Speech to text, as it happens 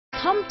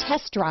Come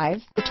test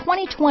drive the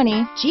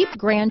 2020 Jeep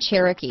Grand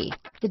Cherokee.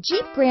 The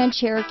Jeep Grand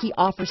Cherokee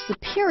offers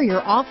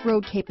superior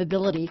off-road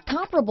capability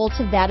comparable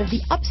to that of the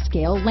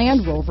upscale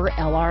Land Rover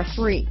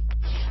LR3.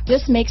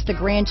 This makes the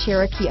Grand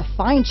Cherokee a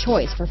fine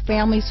choice for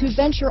families who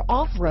venture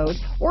off-road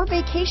or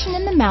vacation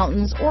in the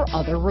mountains or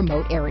other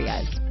remote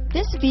areas.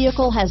 This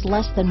vehicle has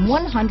less than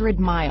 100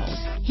 miles.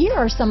 Here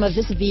are some of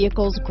this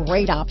vehicle's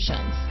great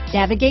options: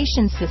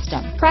 navigation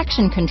system,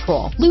 traction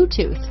control,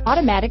 Bluetooth,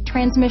 automatic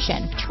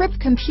transmission, trip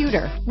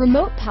computer,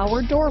 remote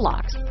power door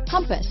locks,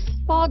 compass,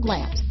 fog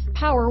lamps,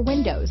 power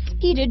windows,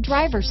 heated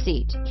driver's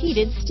seat,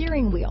 heated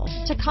steering wheel,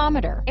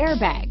 tachometer,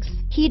 airbags,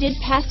 heated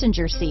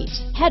passenger seat,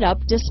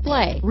 head-up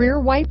display, rear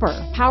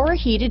wiper, power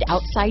heated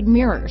outside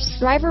mirrors,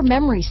 driver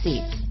memory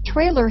seats,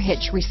 trailer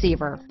hitch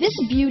receiver. This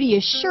beauty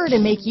is sure to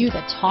make you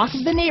the talk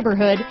of the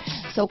neighborhood,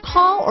 so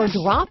call or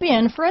drop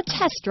in for a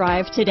test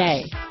drive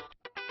today.